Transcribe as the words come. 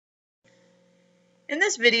In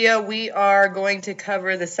this video, we are going to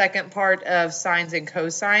cover the second part of sines and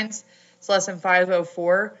cosines. It's lesson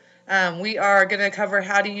 504. We are going to cover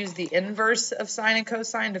how to use the inverse of sine and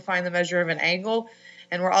cosine to find the measure of an angle.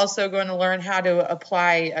 And we're also going to learn how to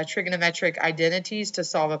apply trigonometric identities to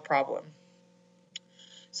solve a problem.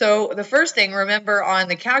 So the first thing, remember on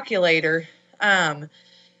the calculator,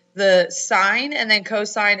 the sine and then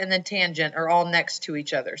cosine and then tangent are all next to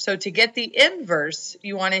each other. So to get the inverse,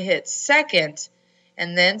 you want to hit second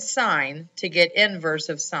and then sine to get inverse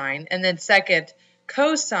of sine, and then second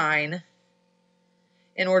cosine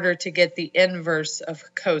in order to get the inverse of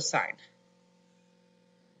cosine.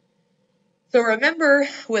 So remember,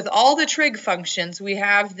 with all the trig functions, we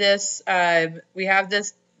have this the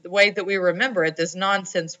way that we remember it, this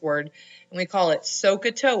nonsense word, and we call it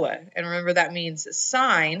SOHCAHTOA. And remember, that means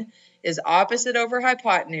sine is opposite over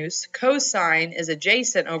hypotenuse, cosine is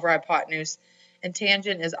adjacent over hypotenuse, and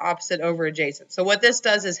tangent is opposite over adjacent. So what this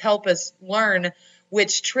does is help us learn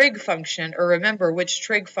which trig function, or remember which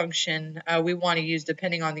trig function we want to use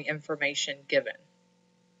depending on the information given.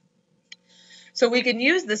 So we can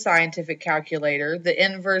use the scientific calculator, the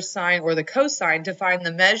inverse sine or the cosine, to find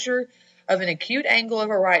the measure of an acute angle of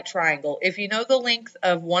a right triangle if you know the length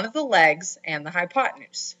of one of the legs and the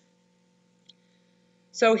hypotenuse.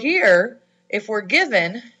 So here, if we're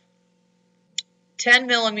given 10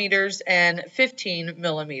 millimeters and 15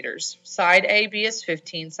 millimeters, side AB is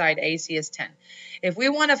 15, side AC is 10. If we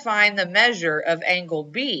want to find the measure of angle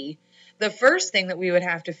B, the first thing that we would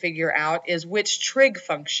have to figure out is which trig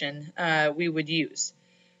function we would use.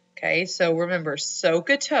 Okay, so remember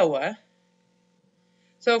SOHCAHTOA.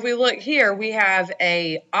 So if we look here, we have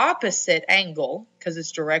a opposite angle because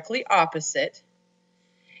it's directly opposite.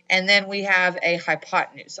 And then we have a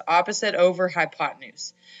hypotenuse, opposite over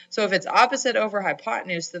hypotenuse. So if it's opposite over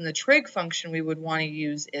hypotenuse, then the trig function we would want to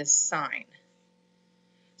use is sine.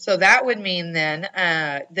 So that would mean then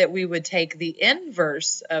that we would take the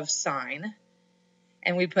inverse of sine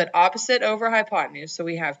and we put opposite over hypotenuse. So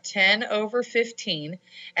we have 10 over 15,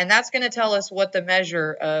 and that's going to tell us what the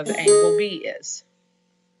measure of angle B is.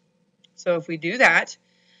 So if we do that,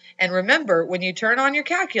 and remember, when you turn on your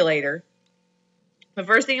calculator, the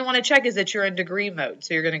first thing you want to check is that you're in degree mode.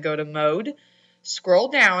 So you're going to go to mode, scroll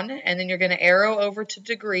down, and then you're going to arrow over to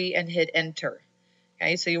degree and hit enter.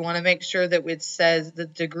 Okay, so you want to make sure that it says the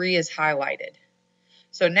degree is highlighted.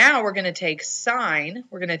 So now we're going to take sine,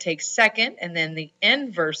 we're going to take second and then the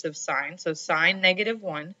inverse of sine, so sine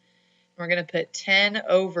 -1, we're going to put 10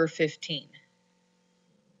 over 15.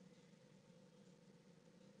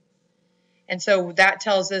 And so that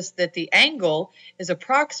tells us that the angle is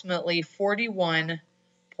approximately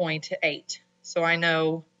 41.8. So I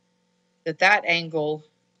know that that angle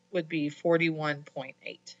would be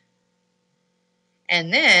 41.8.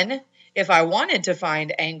 And then if I wanted to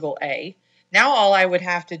find angle A, now all I would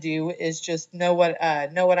have to do is just know what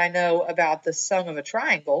I know about the sum of a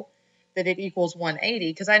triangle, that it equals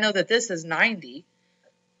 180, because I know that this is 90.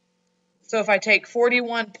 So if I take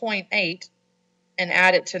 41.8 and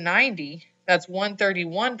add it to 90, that's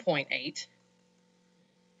 131.8.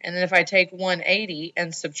 And then if I take 180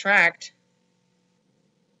 and subtract,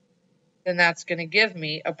 then that's going to give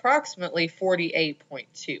me approximately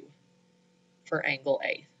 48.2 for angle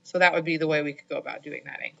A. So that would be the way we could go about doing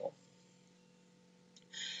that angle.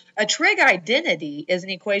 A trig identity is an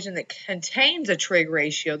equation that contains a trig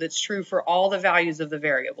ratio that's true for all the values of the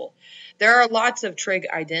variable. There are lots of trig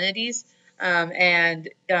identities, and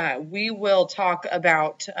we will talk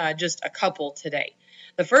about just a couple today.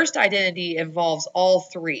 The first identity involves all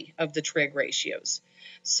three of the trig ratios.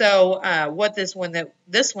 So what this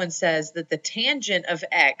one says that the tangent of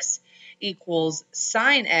x equals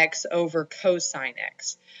sine x over cosine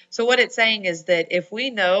x. So what it's saying is that if we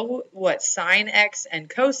know what sine x and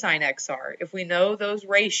cosine x are, if we know those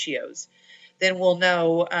ratios, then we'll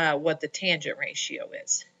know what the tangent ratio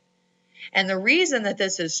is. And the reason that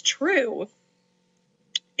this is true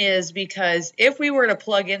is because if we were to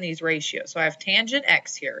plug in these ratios, so I have tangent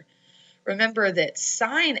x here, remember that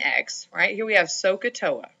sine x, right, here we have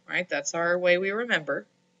SOHCAHTOA, right, that's our way we remember.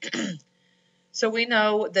 So we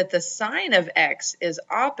know that the sine of x is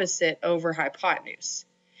opposite over hypotenuse.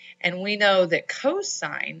 And we know that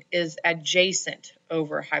cosine is adjacent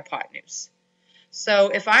over hypotenuse. So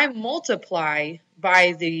if I multiply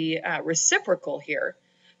by the reciprocal here,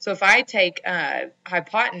 so if I take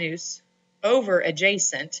hypotenuse over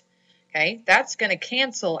adjacent, okay, that's going to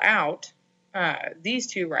cancel out these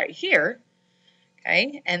two right here,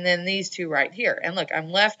 okay, and then these two right here. And look, I'm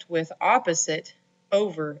left with opposite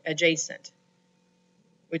over adjacent,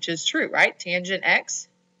 which is true, right? Tangent x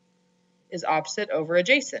is opposite over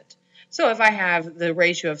adjacent. So if I have the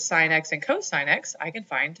ratio of sine x and cosine x, I can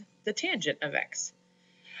find the tangent of x.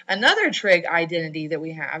 Another trig identity that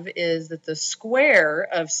we have is that the square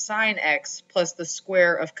of sine x plus the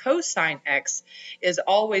square of cosine x is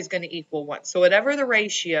always going to equal 1. So whatever the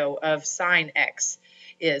ratio of sine x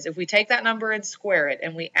is, if we take that number and square it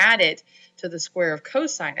and we add it to the square of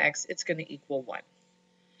cosine x, it's going to equal 1.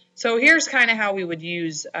 So here's kind of how we would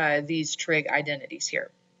use these trig identities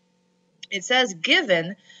here. It says,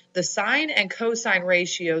 given the sine and cosine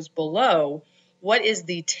ratios below, what is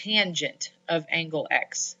the tangent of angle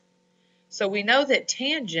x? So we know that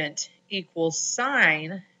tangent equals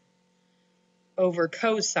sine over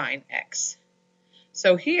cosine x.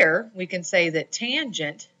 So here we can say that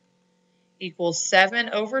tangent equals 7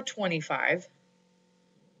 over 25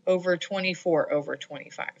 over 24 over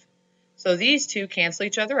 25. So these two cancel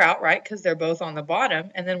each other out, right? Because they're both on the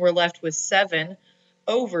bottom. And then we're left with 7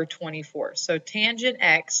 over 24. So tangent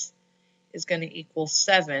x is going to equal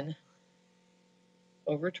 7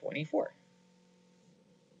 over 24.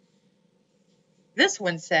 This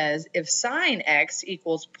one says, if sine x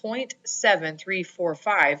equals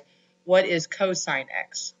 0.7345, what is cosine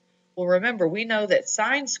x? Well, remember, we know that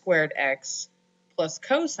sine squared x plus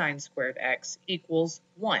cosine squared x equals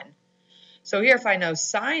 1. So here, if I know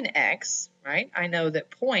sine x, right, I know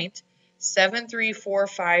that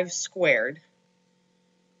 0.7345 squared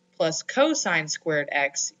plus cosine squared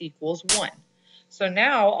x equals 1. So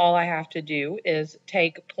now all I have to do is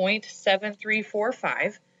take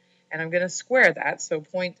 0.7345, and I'm going to square that. So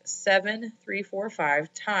 0.7345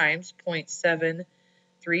 times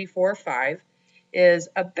 0.7345 is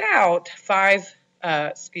about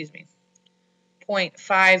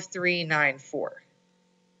 0.5394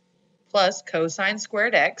 plus cosine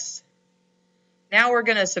squared x. Now we're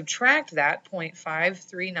going to subtract that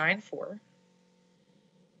 0.5394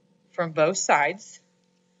 from both sides.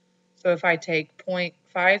 So if I take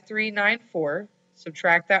 0.5394,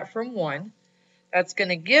 subtract that from 1, that's going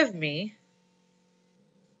to give me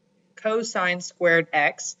cosine squared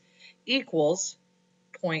x equals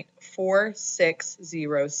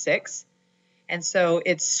 0.4606. And so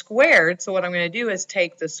it's squared, so what I'm going to do is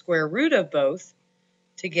take the square root of both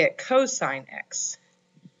to get cosine x.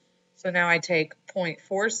 So now I take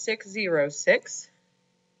 0.4606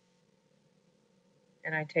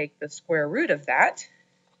 and I take the square root of that,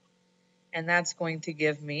 and that's going to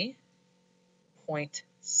give me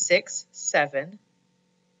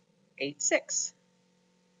 0.6786.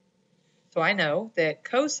 So I know that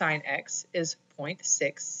cosine x is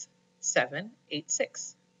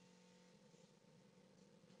 0.6786.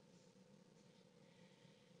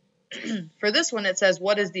 For this one, it says,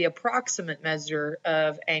 what is the approximate measure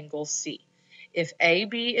of angle C? If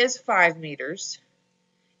AB is 5 meters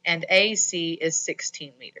and AC is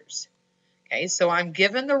 16 meters. Okay, so I'm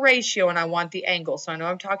given the ratio and I want the angle. So I know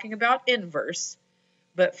I'm talking about inverse.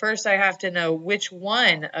 But first I have to know which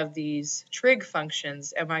one of these trig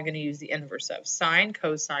functions am I going to use the inverse of, sine,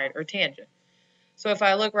 cosine, or tangent. So if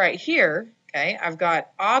I look right here, okay, I've got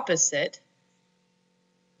opposite,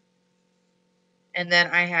 and then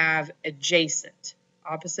I have adjacent,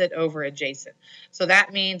 opposite over adjacent. So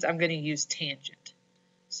that means I'm going to use tangent.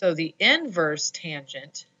 So the inverse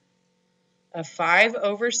tangent of 5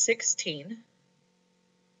 over 16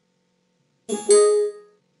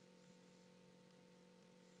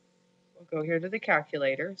 go here to the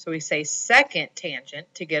calculator. So we say second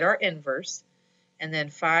tangent to get our inverse, and then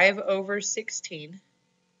 5 over 16.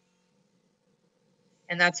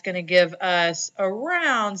 And that's going to give us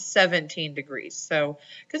around 17 degrees. So,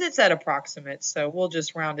 because it said approximate, so we'll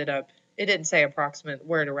just round it up. It didn't say approximate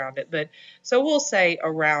where to round it, but so we'll say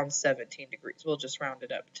around 17 degrees. We'll just round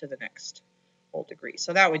it up to the next whole degree.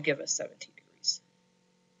 So that would give us 17 degrees.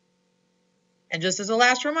 And just as a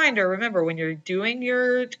last reminder, remember when you're doing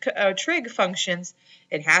your trig functions,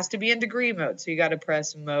 it has to be in degree mode. So you got to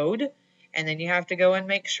press mode, and then you have to go and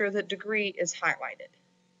make sure that degree is highlighted.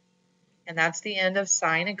 And that's the end of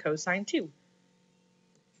sine and cosine 2.